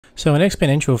So an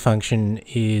exponential function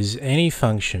is any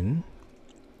function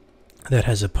that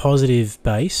has a positive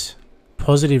base,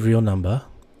 positive real number,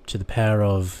 to the power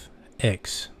of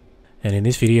x. And in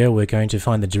this video we're going to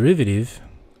find the derivative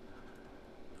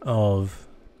of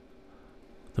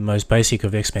the most basic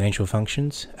of exponential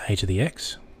functions, a to the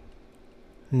x.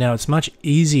 Now it's much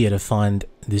easier to find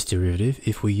this derivative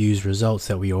if we use results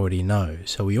that we already know.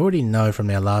 So we already know from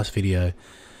our last video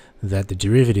that the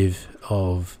derivative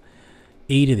of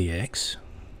e to the x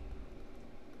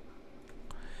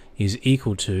is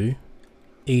equal to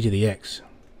e to the x.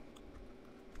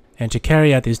 And to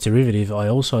carry out this derivative, I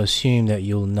also assume that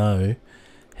you'll know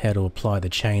how to apply the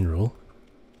chain rule.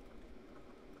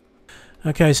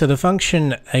 Okay, so the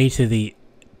function a to the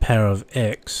power of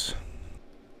x,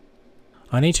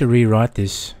 I need to rewrite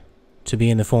this to be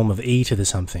in the form of e to the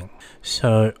something.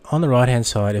 So on the right hand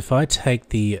side, if I take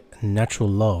the natural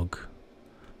log,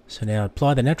 so now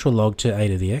apply the natural log to a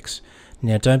to the x.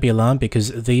 Now don't be alarmed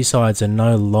because these sides are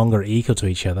no longer equal to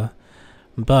each other,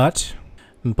 but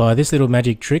by this little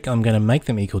magic trick I'm going to make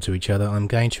them equal to each other. I'm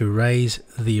going to raise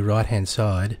the right hand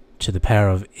side to the power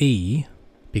of e,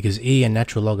 because e and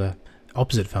natural log are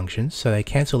opposite functions, so they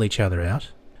cancel each other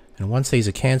out. And once these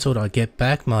are cancelled, I get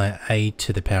back my a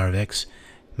to the power of x,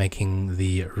 making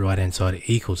the right hand side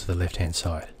equal to the left hand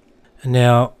side. And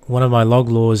now one of my log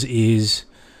laws is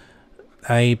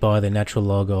a by the natural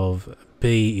log of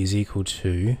b is equal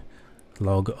to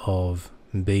log of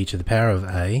b to the power of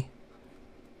a.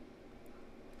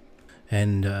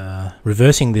 And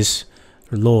reversing this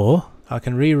law, I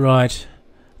can rewrite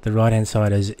the right hand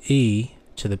side as e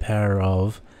to the power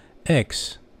of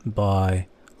x by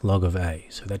log of a.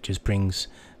 So that just brings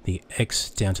the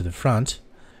x down to the front.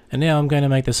 And now I'm going to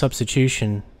make the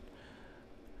substitution.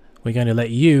 We're going to let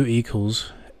u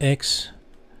equals x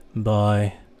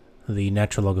by the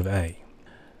natural log of a,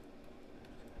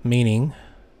 meaning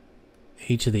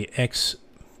e to the x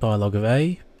by log of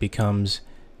a becomes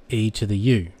e to the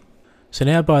u. So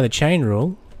now by the chain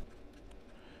rule,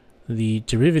 the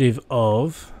derivative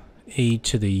of e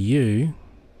to the u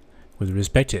with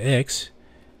respect to x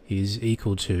is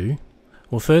equal to,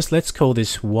 well, first let's call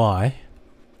this y,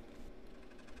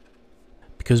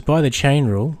 because by the chain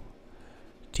rule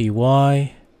dy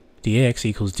dx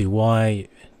equals dy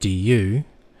du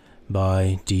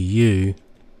by du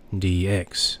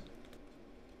dx.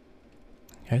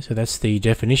 Okay, so that's the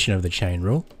definition of the chain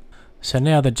rule. So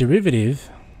now the derivative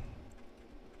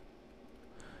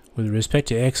with respect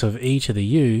to x of e to the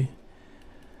u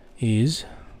is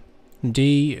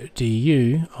d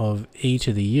du of e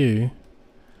to the u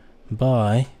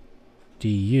by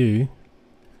du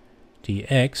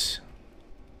dx,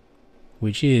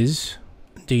 which is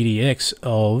d dx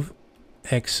of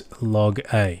x log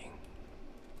a.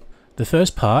 The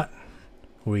first part,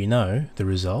 we know the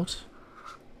result,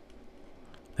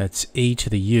 that's e to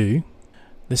the u.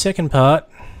 The second part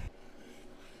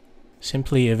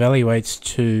simply evaluates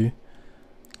to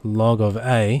log of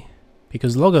a,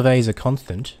 because log of a is a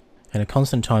constant, and a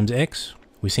constant times x,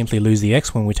 we simply lose the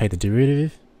x when we take the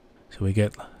derivative. So we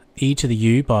get e to the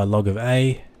u by log of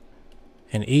a,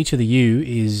 and e to the u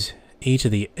is e to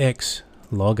the x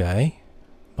log a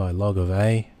by log of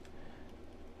a.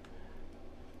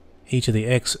 E to the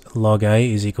x log a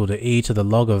is equal to e to the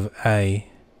log of a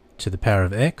to the power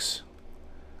of x.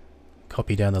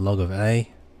 Copy down the log of a,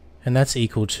 and that's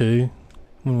equal to,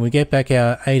 when we get back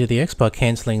our a to the x by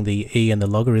cancelling the e and the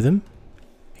logarithm,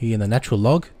 e and the natural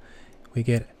log, we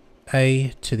get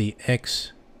a to the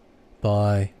x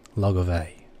by log of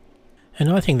a.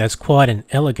 And I think that's quite an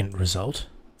elegant result.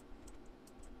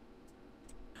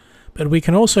 But we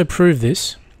can also prove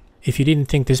this, if you didn't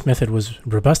think this method was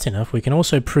robust enough, we can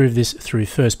also prove this through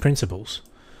first principles.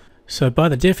 So by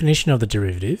the definition of the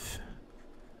derivative,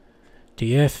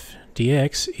 df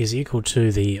dx is equal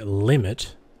to the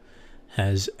limit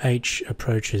as h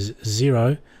approaches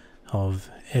 0 of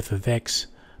f of x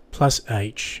plus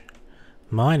h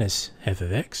minus f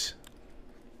of x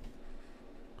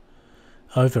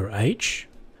over h.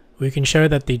 We can show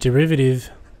that the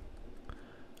derivative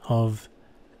of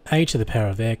a to the power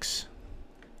of x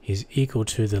is equal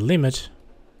to the limit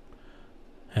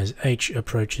as h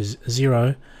approaches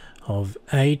 0 of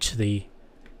a to the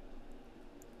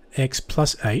x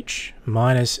plus h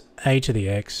minus a to the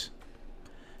x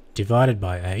divided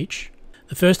by h.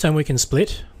 The first term we can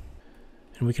split,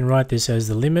 and we can write this as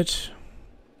the limit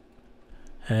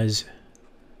as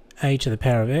a to the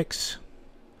power of x,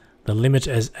 the limit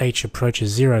as h approaches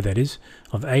 0, that is,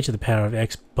 of a to the power of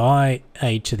x by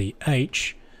a to the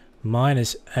h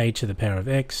minus a to the power of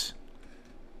x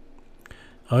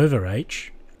over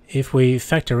h. If we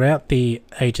factor out the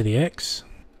a to the x,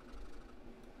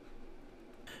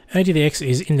 a to the x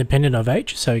is independent of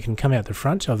h, so it can come out the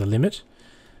front of the limit.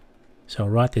 So I'll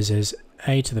write this as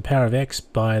a to the power of x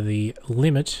by the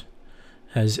limit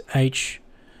as h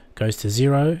goes to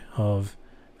 0 of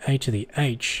a to the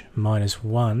h minus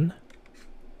 1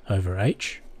 over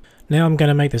h. Now I'm going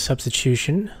to make the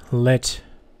substitution. Let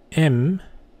m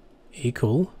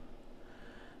equal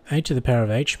a to the power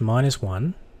of h minus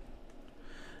 1,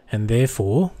 and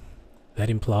therefore that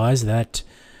implies that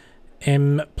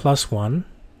m plus 1,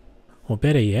 or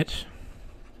better yet,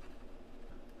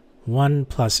 1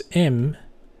 plus m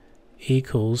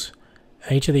equals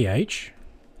a to the h.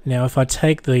 Now if I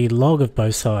take the log of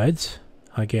both sides,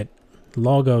 I get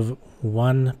log of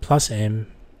 1 plus m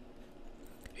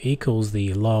equals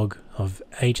the log of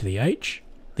a to the h.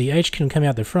 The h can come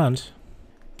out the front,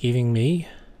 giving me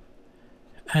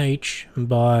h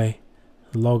by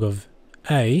log of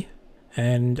a,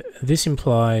 and this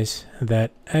implies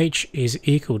that h is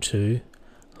equal to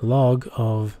log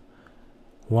of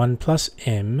 1 plus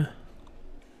m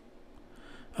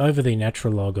over the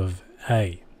natural log of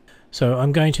a. So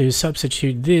I'm going to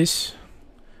substitute this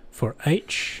for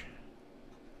h,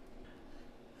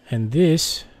 and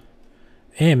this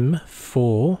m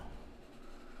for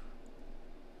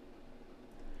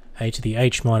a to the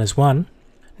h minus 1.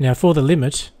 Now for the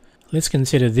limit, let's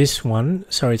consider this one.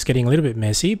 Sorry, it's getting a little bit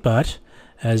messy, but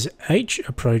as h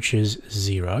approaches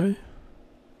 0,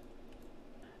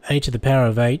 a to the power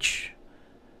of h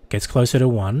gets closer to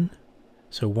 1.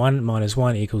 So 1 minus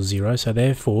 1 equals 0. So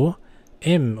therefore,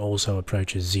 m also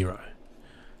approaches 0.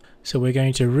 So we're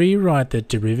going to rewrite the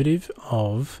derivative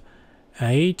of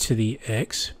a to the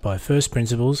x by first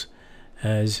principles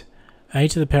as a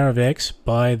to the power of x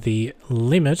by the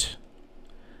limit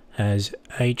as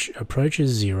h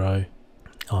approaches 0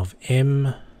 of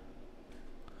m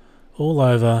all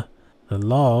over the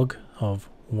log of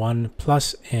 1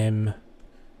 plus m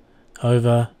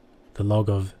over the log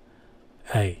of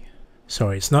a.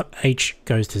 Sorry, it's not h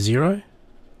goes to 0.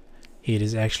 It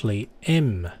is actually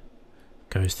m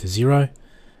goes to 0.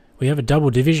 We have a double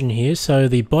division here, so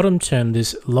the bottom term,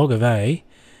 this log of a,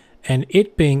 and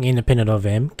it being independent of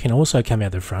m, can also come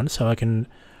out the front. So I can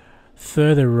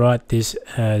further write this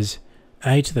as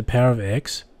a to the power of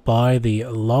x by the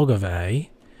log of a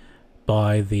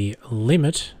by the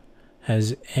limit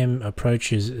as m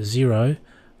approaches 0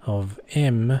 of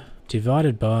m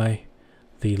divided by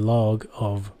the log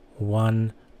of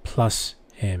 1 plus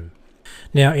m.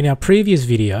 Now in our previous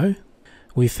video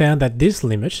we found that this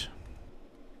limit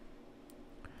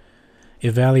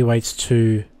evaluates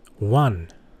to 1.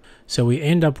 So we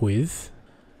end up with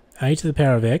a to the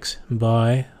power of x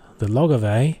by the log of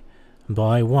a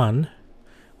by 1,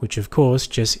 which of course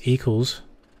just equals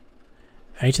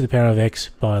a to the power of x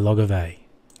by log of a.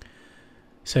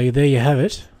 So there you have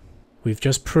it. We've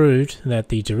just proved that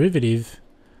the derivative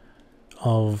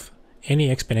of any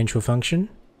exponential function,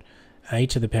 a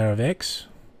to the power of x,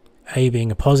 a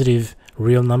being a positive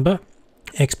real number,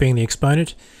 x being the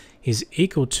exponent, is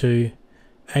equal to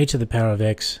a to the power of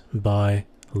x by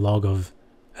log of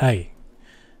a,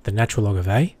 the natural log of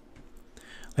a.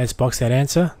 Let's box that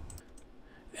answer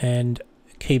and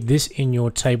keep this in your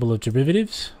table of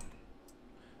derivatives.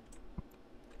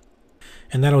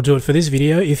 And that'll do it for this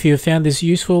video. If you have found this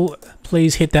useful,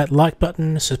 please hit that like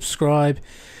button, subscribe,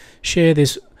 share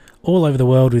this all over the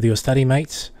world with your study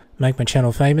mates, make my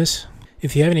channel famous.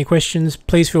 If you have any questions,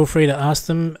 please feel free to ask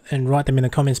them and write them in the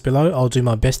comments below. I'll do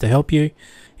my best to help you.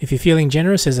 If you're feeling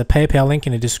generous, there's a PayPal link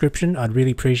in the description. I'd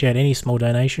really appreciate any small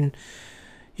donation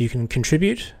you can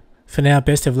contribute. For now,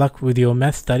 best of luck with your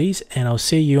math studies, and I'll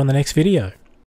see you on the next video.